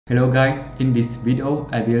Hello guys, in this video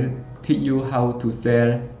I will teach you how to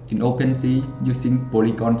sell in OpenSea using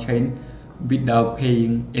Polygon chain without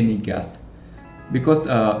paying any gas. Because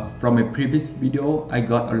from a previous video I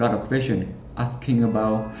got a lot of questions asking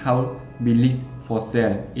about how we list for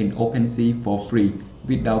sale in OpenSea for free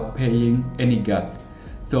without paying any gas.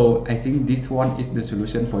 So I think this one is the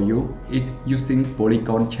solution for you, is using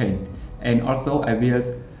Polygon chain. And also I will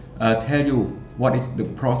tell you what is the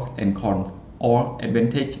pros and cons or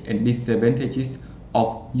advantage and disadvantages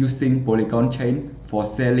of using Polygon chain for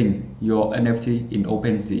selling your NFT in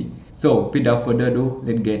OpenSea. So without further ado,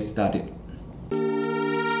 let's get started.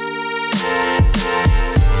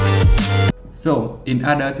 So in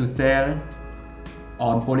order to sell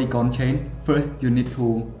on Polygon chain, first you need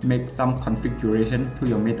to make some configuration to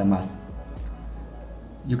your MetaMask.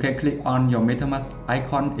 You can click on your MetaMask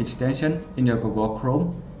icon extension in your Google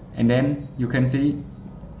Chrome, and then you can see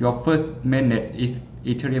your first mainnet is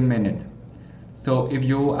Ethereum mainnet. So if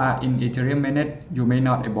you are in Ethereum mainnet, you may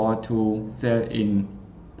not able to sell in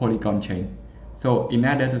Polygon chain. So in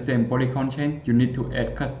order to sell in Polygon chain, you need to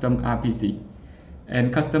add custom RPC.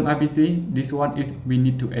 And custom RPC, this one is we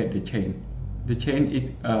need to add the chain. The chain is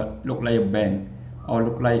look like a bank or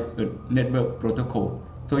look like a network protocol.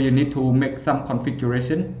 So you need to make some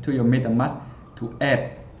configuration to your MetaMask to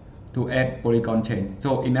add Polygon chain.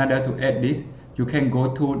 So in order to add this, you can go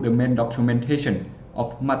to the main documentation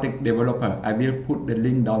of Matic developer. I will put the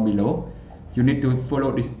link down below. You need to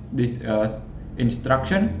follow this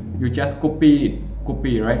instruction. You just copy,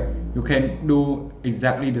 right? You can do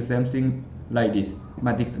exactly the same thing like this.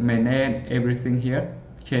 Matic mainnet, everything here.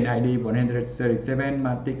 Chain ID 137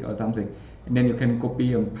 Matic or something. And then you can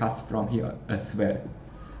copy and paste from here as well.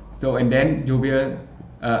 So and then you will,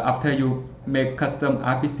 after you make custom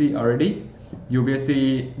RPC already, you will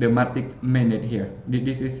see the Matic mainnet here.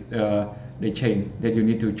 This is the chain that you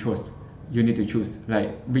need to choose. You need to choose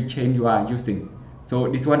like which chain you are using. So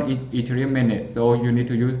this one is Ethereum mainnet, so you need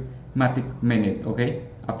to use Matic mainnet. Okay.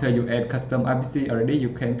 After you add custom RPC already, you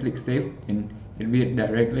can click save, and it will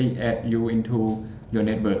directly add you into your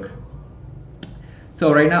network.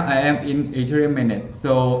 So right now I am in Ethereum mainnet.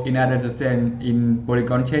 So in order to send in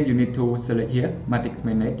Polygon chain, you need to select here Matic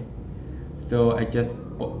mainnet. So I just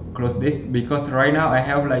close this because right now I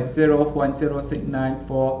have like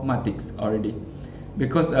 0.0694 Matics already,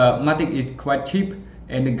 because Matic is quite cheap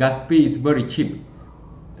and the gas fee is very cheap,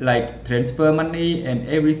 like transfer money and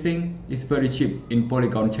everything is very cheap in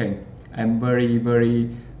Polygon chain. I'm very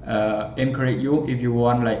encourage you if you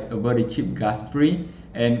want like a very cheap gas free,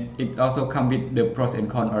 and it also comes with the pros and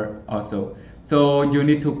cons also. So you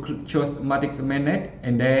need to choose Matic mainnet,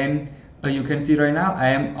 and then you can see right now I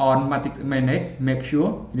am on Matic mainnet. Make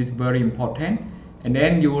sure it is very important, and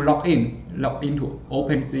then you log into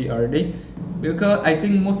OpenSea already, because I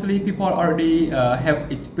think mostly people already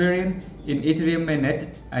have experience in Ethereum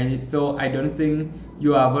mainnet. So I don't think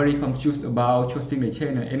you are very confused about choosing the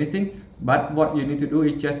chain or anything. But what you need to do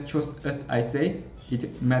is just choose, as I say,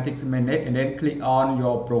 Matic mainnet, and then click on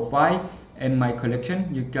your profile and my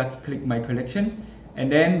collection. You just click my collection,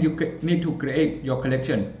 and then you need to create your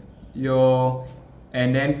collection.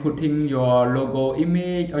 And then putting your logo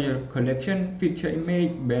image or your collection feature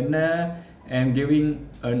image, banner, and giving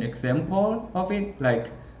an example of it, like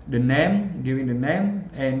the name, giving the name.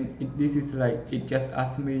 And this is like, it just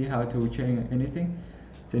asks me how to change anything.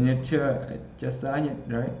 Signature, just sign it,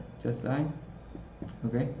 right? Just sign.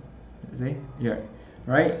 Okay, see here,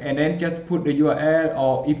 right? And then just put the URL,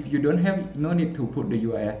 or if you don't have, no need to put the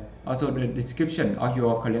URL. Also the description of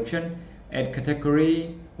your collection. Add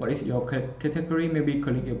category. What is your category? Maybe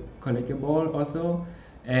collectible also.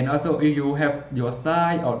 And also if you have your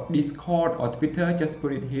site or Discord or Twitter, just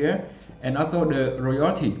put it here. And also the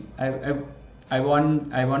royalty. I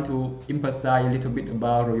want to emphasize a little bit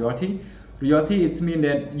about royalty. Royalty, it means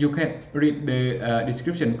that you can read the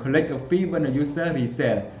description, collect a fee when a user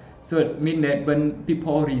resell. So it means that when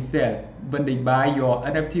people resell, when they buy your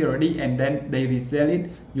NFT already and then they resell it,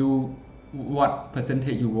 you what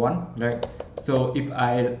percentage you want, right? So if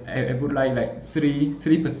I put like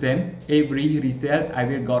 3% every resell, I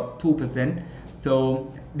will got 2%. So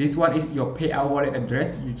this one is your payout wallet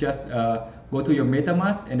address. You just go to your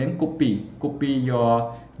MetaMask and then copy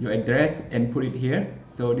your address and put it here.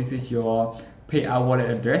 So this is your payout wallet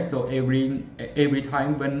address. So every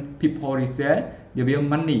time when people resell, there will be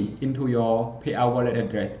money into your payout wallet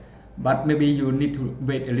address. But maybe you need to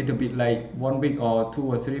wait a little bit, like 1 week or 2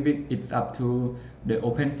 or 3 weeks. It's up to the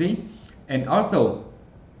OpenSea. And also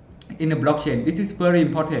in the blockchain, this is very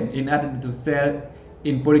important. In order to sell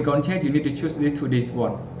in Polygon chain, you need to choose this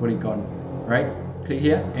one, Polygon, right? Click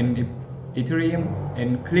here, and Ethereum,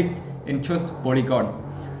 and click and choose Polygon.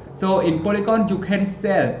 So in Polygon you can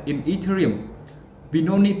sell in Ethereum. We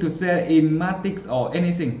no need to sell in Matic or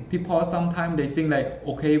anything. People sometimes they think like,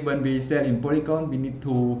 okay, when we sell in Polygon, we need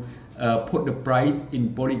to put the price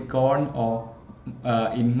in Polygon or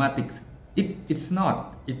in Matic. It's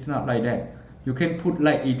not like that. You can put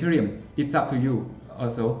like Ethereum. It's up to you.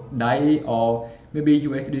 Also DAI or maybe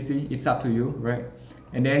USDC. It's up to you, right?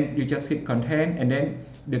 And then you just hit content, and then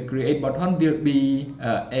the create button will be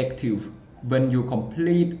active when you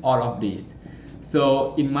complete all of this.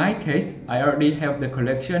 So in my case, I already have the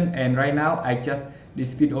collection, and right now I just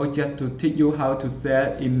this video just to teach you how to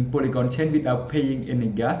sell in Polygon chain without paying any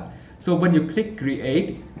gas. So when you click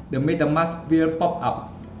create, the MetaMask will pop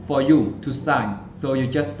up for you to sign. So you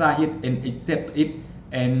just sign it and accept it,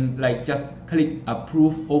 and like just click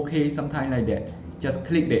approve, okay, something like that. Just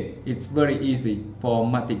click it. It's very easy for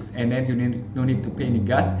Matic, and then you no need to pay any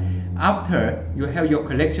gas. After you have your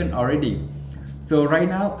collection already. So right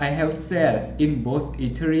now I have sell in both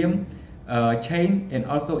Ethereum chain and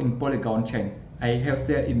also in Polygon chain. I have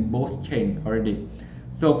sell in both chain already.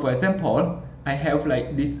 So for example, I have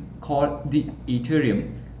like this called the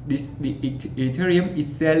Ethereum. The Ethereum is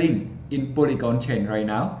selling in Polygon chain right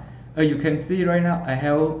now. You can see right now I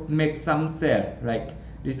have make some sale like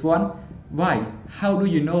this one. Why? How do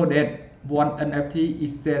you know that one NFT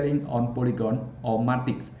is selling on Polygon or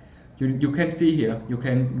Matic? You can see here, you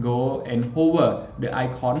can go and hover the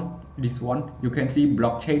icon, this one, you can see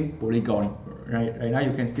blockchain Polygon, right now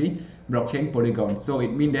you can see blockchain Polygon. So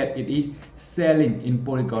it means that it is selling in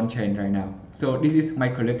Polygon chain right now. So this is my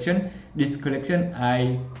collection. This collection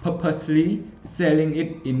I purposely selling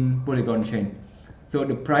it in Polygon chain. So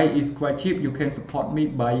the price is quite cheap. You can support me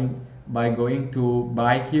by going to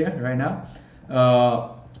buy here right now.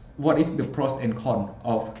 What is the pros and cons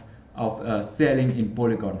of selling in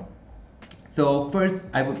Polygon? So first,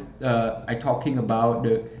 I talking about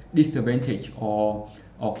the disadvantage or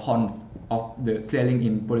cons of the selling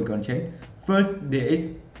in Polygon chain. First, there is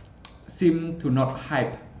seem to not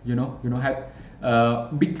hype, hype.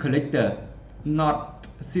 Big collector not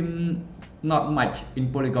much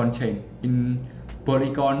in Polygon chain, in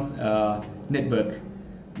Polygon's network,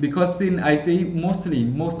 because since I see most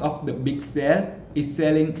of the big sale is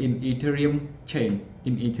selling in Ethereum chain.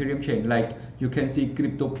 Like you can see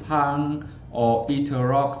CryptoPunk or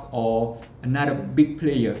Etherox or another big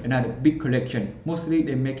player, another big collection. Mostly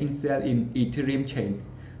they're making sale in Ethereum chain.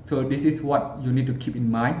 So this is what you need to keep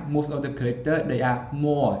in mind. Most of the collector, they are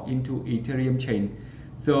more into Ethereum chain.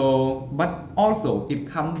 So, but also it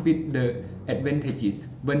comes with the advantages.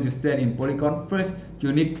 When you sell in Polygon, first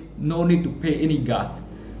you no need to pay any gas.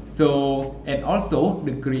 So, and also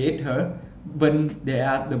the creator, when they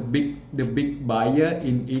are the big buyer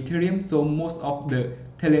in Ethereum, so most of the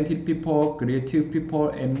talented people, creative people,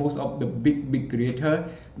 and most of the big creator,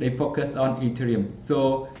 they focus on Ethereum.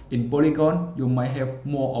 So in Polygon you might have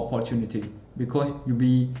more opportunity because you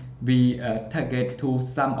be target to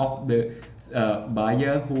some of the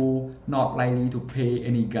buyer who not likely to pay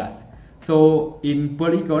any gas. So in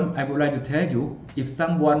Polygon, I would like to tell you, if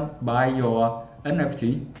someone buy your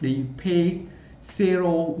NFT, they pay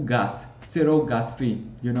zero gas fee.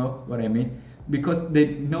 You know what I mean? Because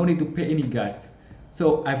they no need to pay any gas.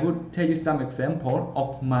 So I would tell you some example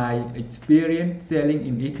of my experience selling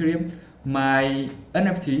in Ethereum. My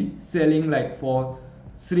NFT selling like for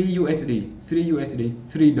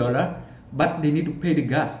 $3, but they need to pay the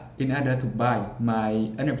gas in order to buy my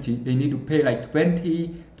NFT. They need to pay like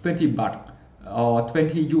 20 baht or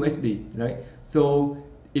 20 USD, right? So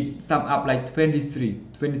it sum up like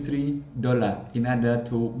 $23 in order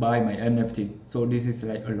to buy my NFT. So this is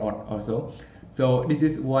like a lot also. So this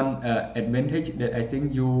is one advantage that I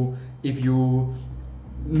think if you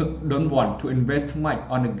don't want to invest much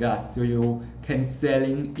on the gas, so you can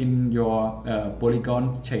selling in your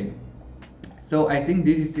Polygon chain. So I think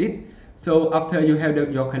this is it. So after you have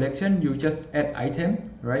your collection, you just add item,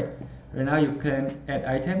 right? Right now you can add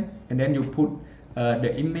item, and then you put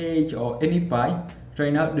the image or any file.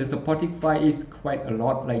 Right now the supporting file is quite a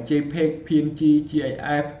lot, like JPEG, PNG,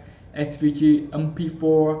 GIF, SVG,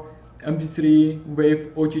 MP4, MP3,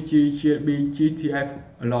 WAV, OGG, GLB, GTF,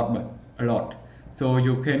 a lot. So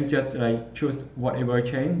you can just like choose whatever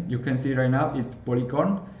chain. You can see right now it's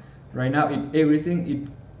Polygon. Right now everything.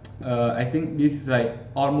 I think this is like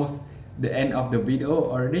almost the end of the video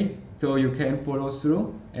already. So you can follow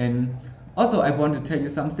through. And also I want to tell you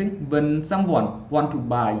something. When someone want to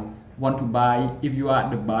buy, if you are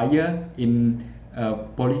the buyer in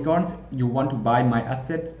Polygons, you want to buy my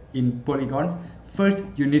assets in Polygons, first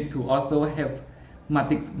you need to also have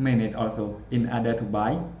Matic mainnet also in order to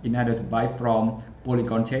buy from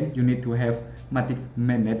Polygon chain, you need to have Matic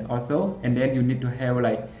mainnet also, and then you need to have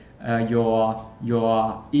like your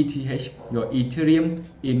ETH, your Ethereum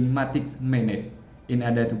in Matic mainnet in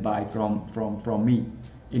order to buy from me,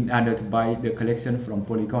 in order to buy the collection from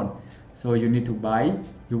Polygon. So you need to buy,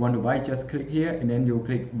 you want to buy, just click here and then you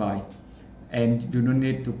click buy, and you don't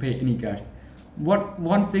need to pay any gas.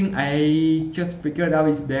 One thing I just figured out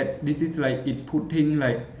is that this is like it putting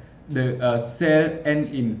like the sell and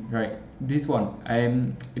in, right? This one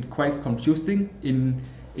it's quite confusing in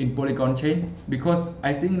Polygon chain, because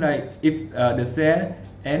I think like if the sale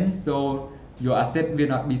ends, so your asset will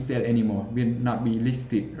not be sold anymore, will not be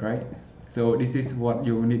listed, right? So this is what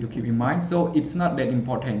you need to keep in mind. So it's not that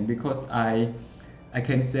important because I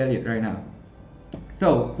can sell it right now.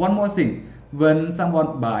 So one more thing, when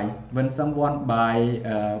someone buy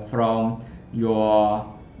from your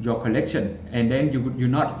collection, and then you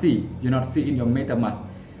not see in your MetaMask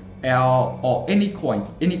or any coin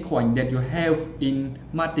that you have in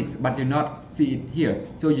Matic, but you not see it here.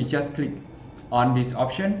 So you just click on this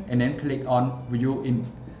option and then click on view in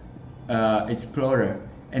Explorer,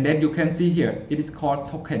 and then you can see here it is called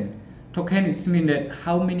token. Token is mean that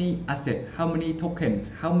how many asset, how many token,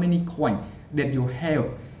 how many coin that you have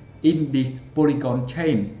in this Polygon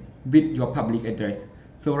chain with your public address.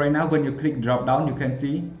 So right now when you click drop down, you can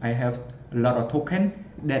see I have a lot of token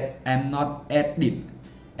that I'm not added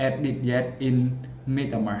yet in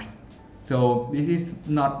MetaMask. So this is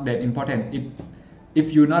not that important.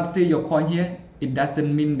 If you not see your coin here, it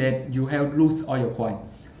doesn't mean that you have lose all your coin.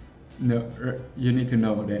 No, you need to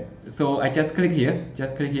know that. So I just click here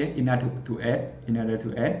in order to add,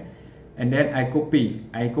 and then I copy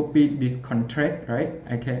this contract, right?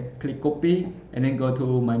 I can click copy and then go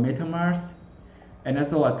to my MetaMask, and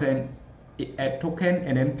also I can add token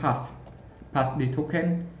and then pass the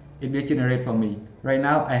token. It will generate for me. Right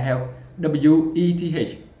now I have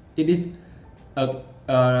WETH. It is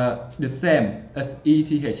the same as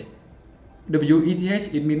ETH.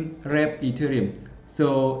 WETH, it means rep Ethereum.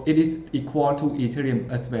 So it is equal to Ethereum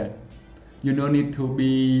as well. You don't need to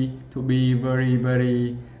be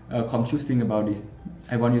very confusing about this.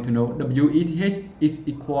 I want you to know WETH is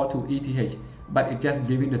equal to ETH, but it just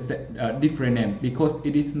giving the different name because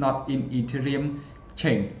it is not in Ethereum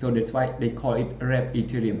chain. So that's why they call it rep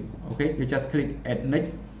Ethereum. Okay, you just click add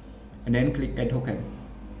next and then click add token.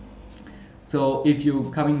 So if you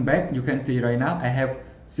coming back, you can see right now I have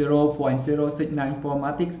 0.0694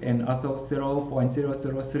 Matic and also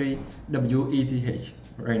 0.003 WETH.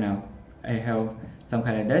 Right now I have some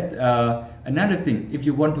kind of that. Another thing, if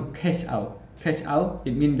you want to cash out,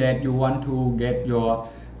 it means that you want to get your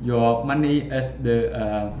money as the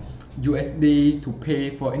USD to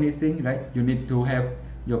pay for anything, right? You need to have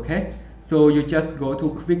your cash. So you just go to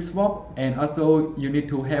quick swap, and also you need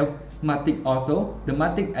to have Matic also. The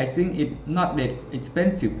Matic, I think it's not that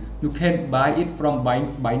expensive. You can buy it from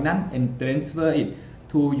Binance and transfer it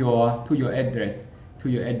to your address,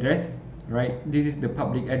 right? This is the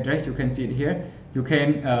public address. You can see it here. You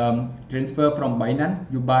can transfer from Binance.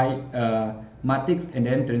 You buy Matic and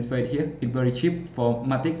then transfer it here. It's very cheap for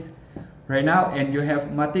Matic right now. And you have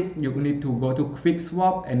Matic, you need to go to quick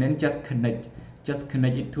swap and then just connect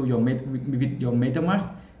it to your with your MetaMask,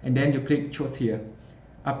 and then you click choose here.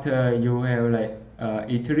 After you have like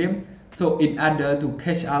Ethereum, so in order to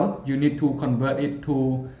cash out, you need to convert it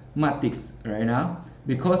to Matic right now,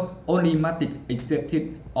 because only Matic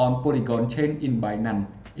accepted on Polygon chain in Binance.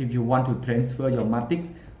 If you want to transfer your Matic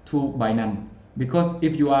to Binance, because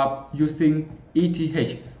if you are using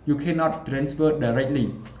ETH, you cannot transfer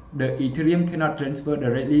directly. The Ethereum cannot transfer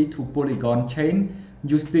directly to Polygon chain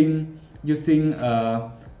using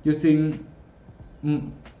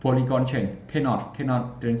Polygon chain. Cannot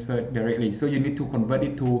transfer directly. So you need to convert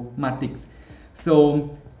it to Matic. So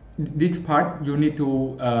this part you need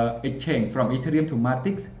to exchange from Ethereum to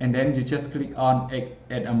Matic, and then you just click on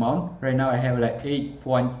add amount. Right now I have like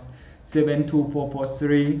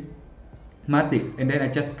 8.72443 Matic, and then I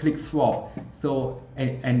just click swap. So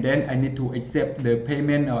and then I need to accept the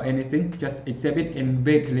payment or anything. Just accept it and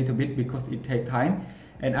wait a little bit because it takes time.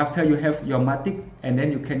 And after you have your Matic, and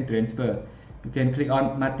then you can transfer. You can click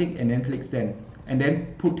on Matic and then click send, and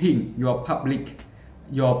then put in your public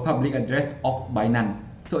address of Binance.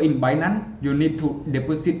 So in Binance, you need to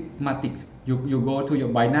deposit Matic. You go to your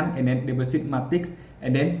Binance and then deposit Matic,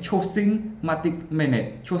 and then choosing Matic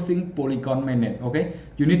mainnet, choosing Polygon mainnet. Okay,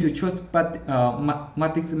 you need to choose Matic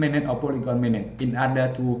mainnet or Polygon mainnet in order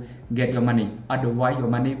to get your money. Otherwise, your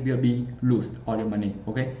money will be lose all your money.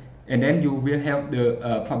 Okay, and then you will have the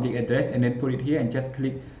public address, and then put it here and just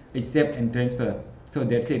click accept and transfer. So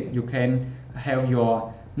that's it. You can have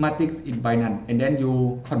your Matic in Binance, and then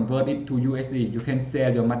you convert it to USD. You can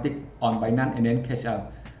sell your Matic on Binance and then cash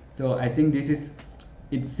out. So I think this is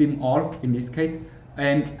it seems all in this case.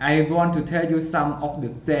 And I want to tell you some of the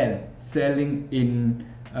selling in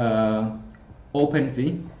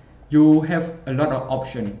OpenSea. You have a lot of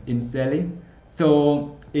options in selling.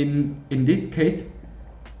 So in this case,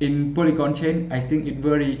 in Polygon chain, I think it's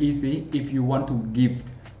very easy. If you want to give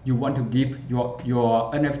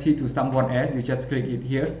your NFT to someone else, you just click it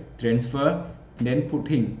here, transfer, and then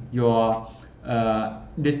putting your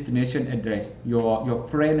destination address, your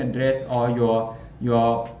friend address, or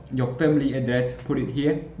your family address, put it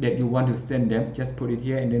here that you want to send them, just put it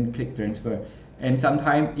here and then click transfer. And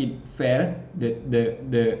sometimes it fail,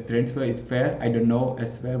 the transfer is fail. I don't know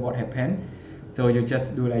as well what happened, so you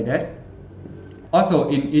just do like that. Also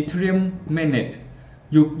in Ethereum mainnet,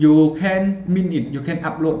 you can mint it, you can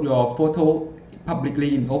upload your photo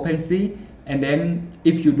publicly in OpenSea, and then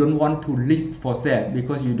if you don't want to list for sale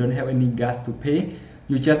because you don't have any gas to pay,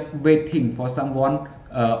 you just waiting for someone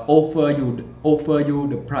offer you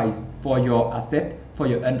the price for your asset, for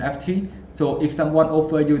your NFT. So if someone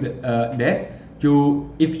offer you that,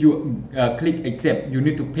 if you click accept, you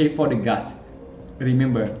need to pay for the gas.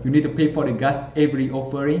 Remember, you need to pay for the gas. Every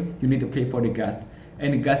offering, you need to pay for the gas,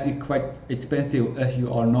 and the gas is quite expensive, as you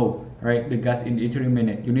all know, right? The gas in Ethereum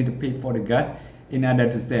mainnet, you need to pay for the gas in order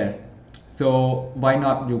to sell. So why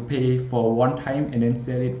not you pay for one time and then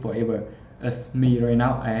sell it forever? As me right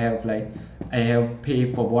now, I have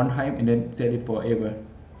paid for one time and then sell it forever.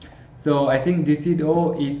 So I think this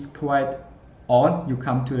video is quite on. You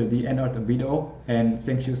come to the end of the video, and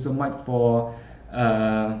thank you so much for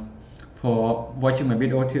watching my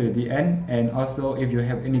video till the end. And also, if you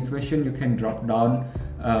have any question, you can drop down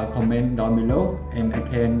comment down below, and I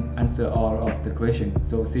can answer all of the questions.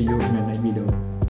 So see you in the next video.